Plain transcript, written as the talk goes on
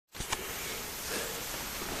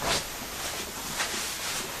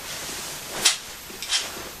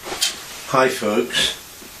Hi folks,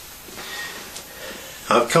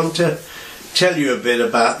 I've come to tell you a bit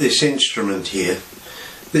about this instrument here.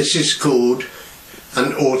 This is called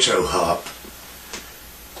an Autoharp.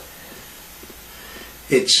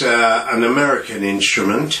 It's an American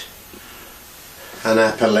instrument, an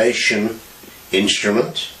Appalachian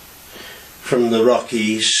instrument from the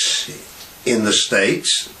Rockies in the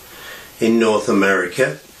States, in North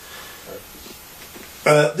America.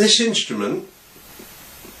 This instrument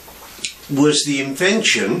was the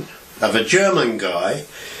invention of a German guy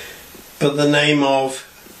by the name of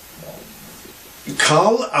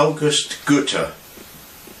Carl August Gutter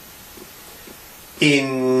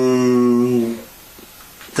in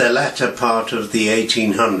the latter part of the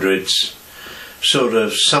 1800s, sort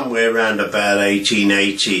of somewhere around about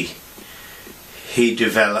 1880. He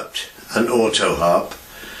developed an Autoharp,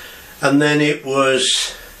 and then it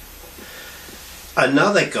was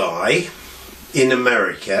another guy in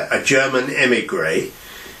America, a German emigre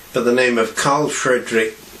by the name of Carl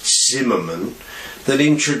Friedrich Zimmermann, that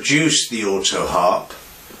introduced the Autoharp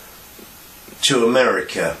to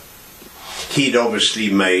America. He'd obviously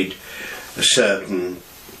made a certain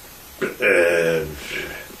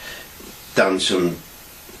done some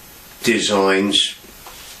designs,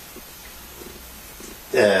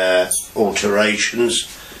 alterations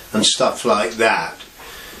and stuff like that,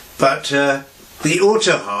 but the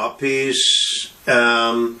Autoharp is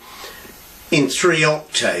in 3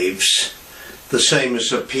 octaves, the same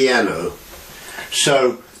as a piano.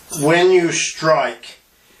 So when you strike,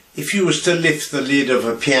 if you was to lift the lid of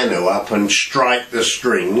a piano up and strike the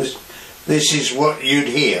strings, this is what you'd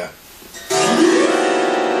hear.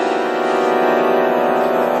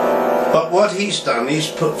 But what he's done is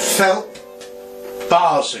put felt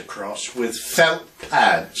bars across with felt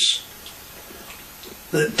pads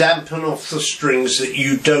that dampen off the strings that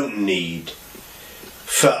you don't need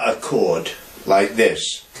for a chord like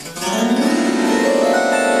this.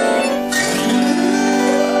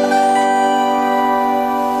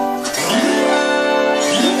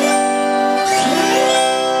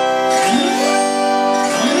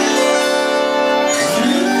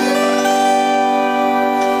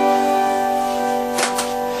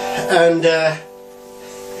 And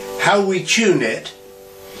how we tune it,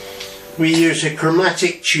 we use a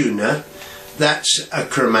chromatic tuner. That's a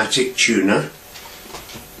chromatic tuner,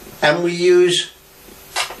 and we use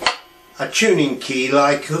a tuning key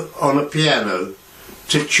like on a piano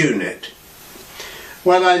to tune it.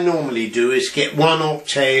 What I normally do is get 1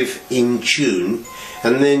 octave in tune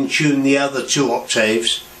and then tune the other 2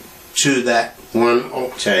 octaves to that 1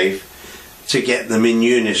 octave to get them in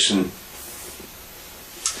unison.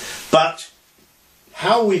 But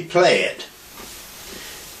how we play it,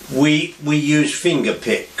 we use finger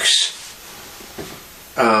picks.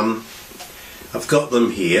 I've got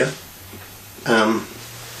them here.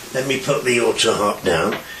 Let me put the Autoharp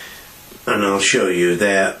down and I'll show you.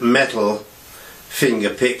 They're metal finger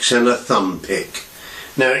picks and a thumb pick.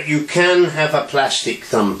 Now you can have a plastic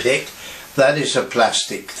thumb pick. That is a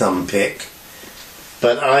plastic thumb pick,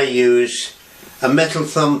 but I use a metal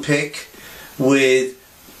thumb pick with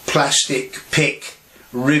plastic pick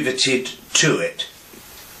riveted to it,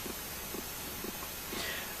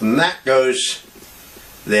 and that goes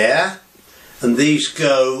there, and these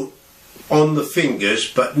go on the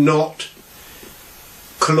fingers, but not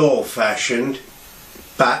claw fashioned,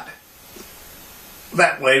 but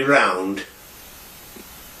that way round,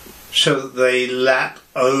 so that they lap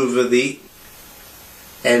over the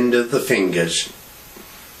end of the fingers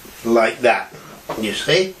like that, you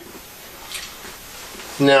see.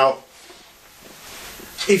 Now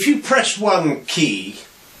if you press 1 key,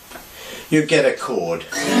 you get a chord.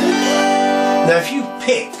 Now if you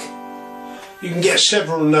pick, you can get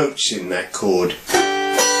several notes in that chord.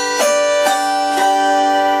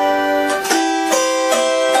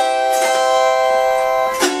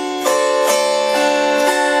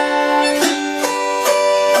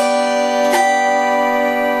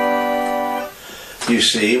 You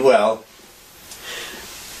see, well,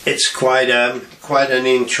 it's quite an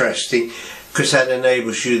interesting, because that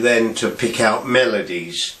enables you then to pick out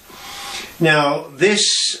melodies. Now this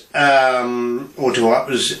Autoharp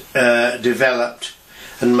was developed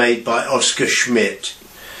and made by Oscar Schmidt,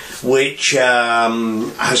 which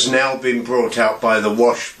has now been brought out by the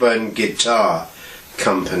Washburn Guitar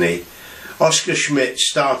Company. Oscar Schmidt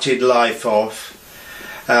started life off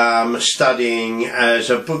studying as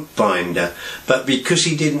a bookbinder, but because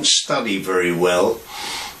he didn't study very well,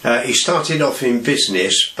 he started off in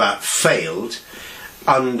business but failed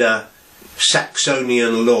under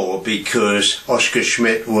Saxonian law, because Oscar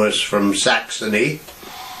Schmidt was from Saxony.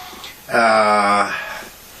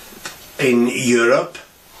 in Europe,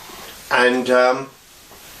 and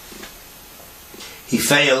he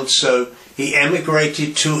failed, so he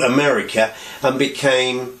emigrated to America and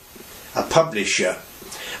became a publisher.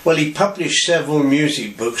 Well, he published several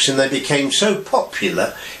music books and they became so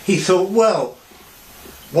popular, he thought, well,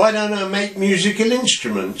 why don't I make musical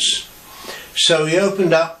instruments? So he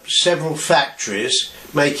opened up several factories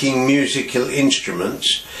making musical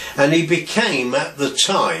instruments, and he became, at the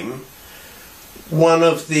time, one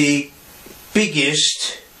of the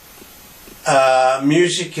biggest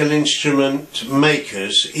musical instrument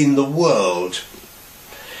makers in the world.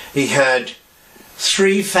 He had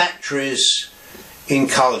 3 factories in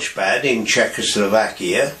Carlsbad in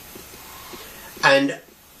Czechoslovakia and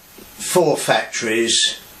 4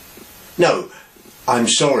 factories, no, I'm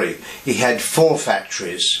sorry, he had 4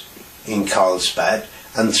 factories in Carlsbad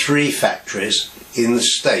and 3 factories in the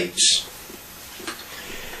States.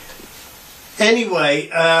 Anyway,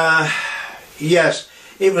 yes,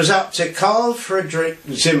 it was up to Carl Friedrich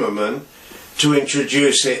Zimmermann to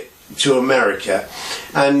introduce it to America,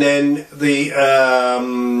 and then the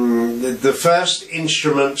first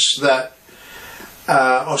instruments that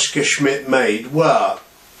Oskar Schmidt made were,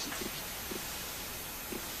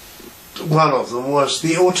 one of them was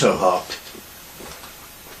the Autoharp.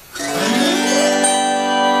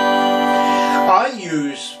 I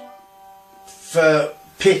use, for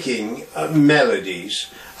picking melodies,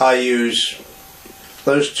 I use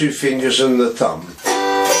those 2 fingers and the thumb.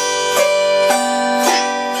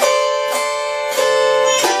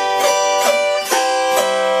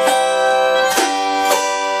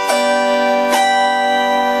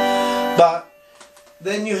 But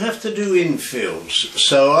then you have to do infills,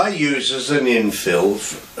 so I use as an infill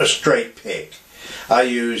a straight pick. I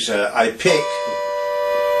use I pick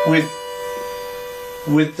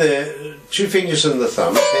with the 2 fingers and the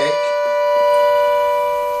thumb, pick,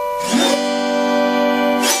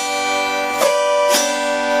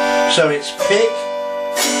 so it's pick,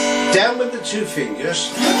 down with the 2 fingers,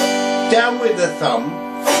 down with the thumb,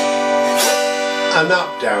 and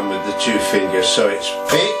up down with the 2 fingers. So it's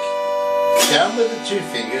pick, down with the 2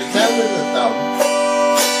 fingers, down with the thumb,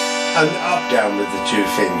 and up down with the 2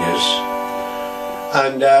 fingers.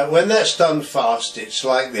 And when that's done fast, it's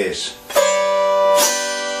like this.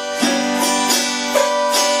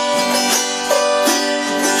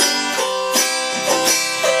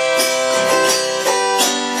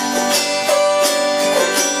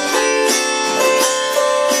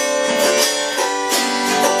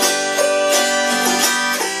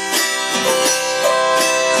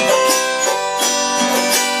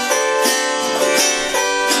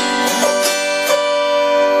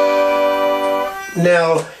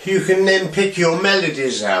 Now you can then pick your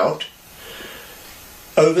melodies out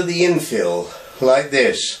over the infill like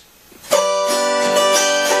this.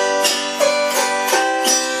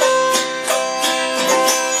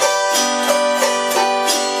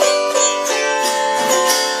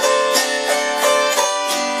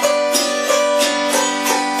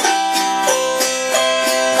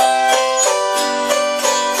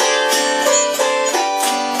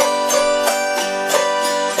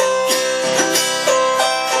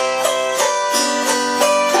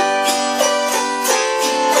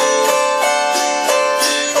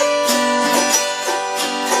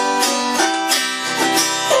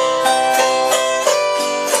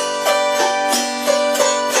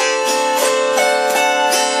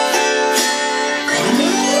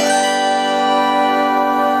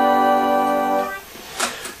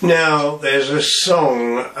 Now there's a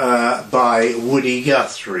song by Woody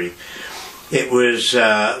Guthrie. It was,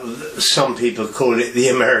 some people call it the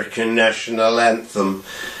American National Anthem,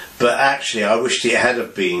 but actually I wished it had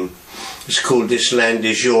have been. It's called This Land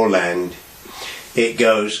Is Your Land. It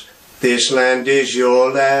goes, this land is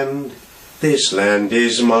your land, this land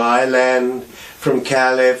is my land, from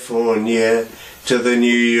California to the New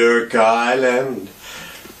York Island,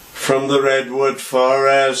 from the Redwood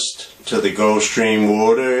Forest to the Gulf Stream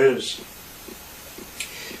waters.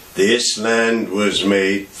 This land was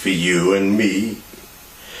made for you and me.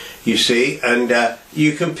 You see, and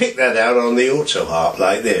you can pick that out on the Autoharp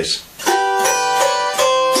like this.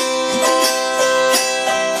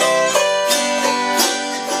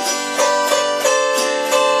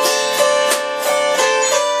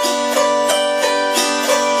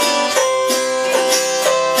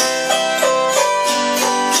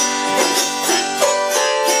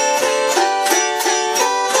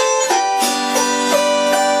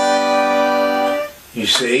 You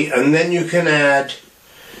see, and then you can add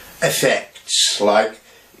effects, like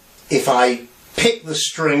if I pick the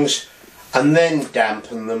strings and then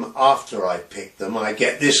dampen them after I pick them, I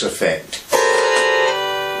get this effect.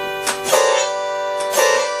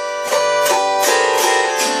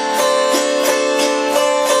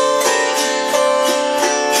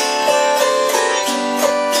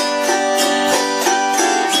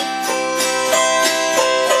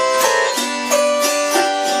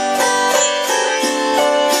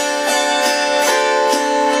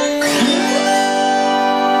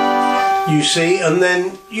 see, and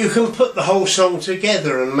then you can put the whole song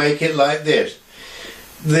together and make it like this.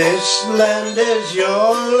 This land is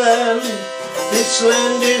your land, this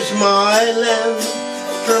land is my land,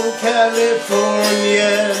 from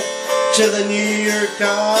California to the New York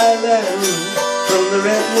Island, from the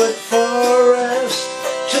redwood forest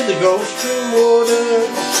to the Gulf Stream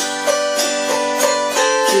waters.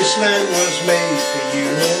 This land was made for you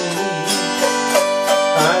and me.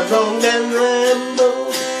 I roamed and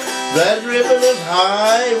rambled that ribbon of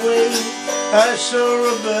highway I saw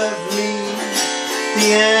above me,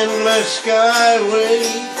 the endless skyway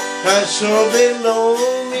I saw below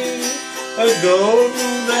me, a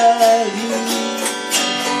golden valley.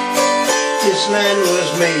 This land was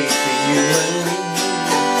made for you and me.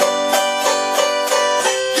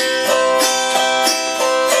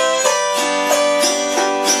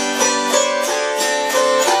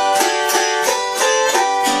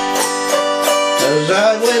 As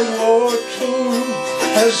I went walking,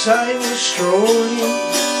 as I was strolling,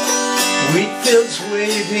 wheat fields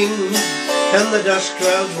waving and the dust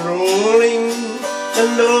clouds rolling,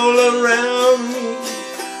 and all around me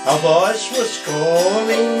a voice was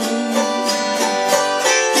calling.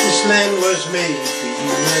 This land was made for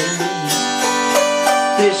you and me.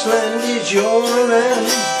 This land is your land,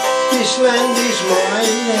 this land is my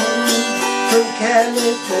land, from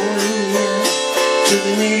California to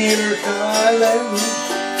the New York Island,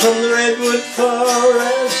 from the redwood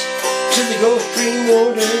forest to the Gulf Stream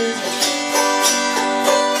waters.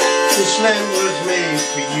 This land was made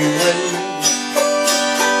for you and me.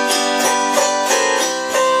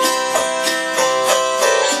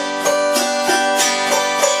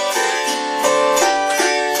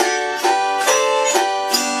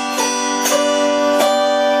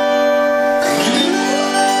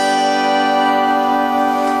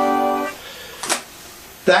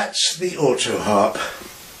 That's the Autoharp.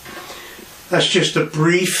 That's just a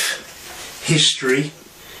brief history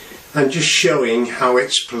and just showing how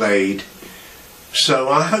it's played. So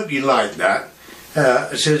I hope you like that.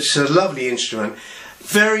 It's a lovely instrument.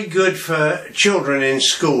 Very good for children in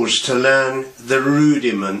schools to learn the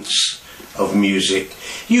rudiments of music.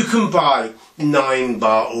 You can buy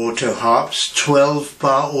 9-bar Autoharps,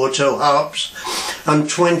 12-bar Autoharps and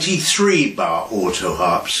 23-bar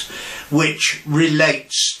Autoharps, which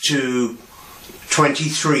relates to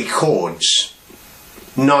 23 chords,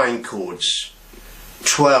 9 chords,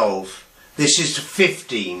 12. This is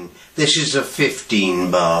 15. This is a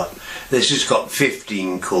 15-bar. This has got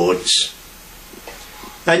 15 chords.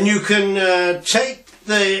 And you can take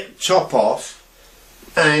the top off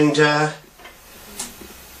and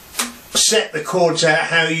set the chords out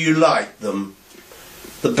how you like them,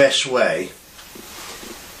 the best way.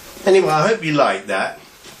 Anyway, I hope you like that.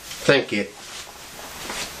 Thank you.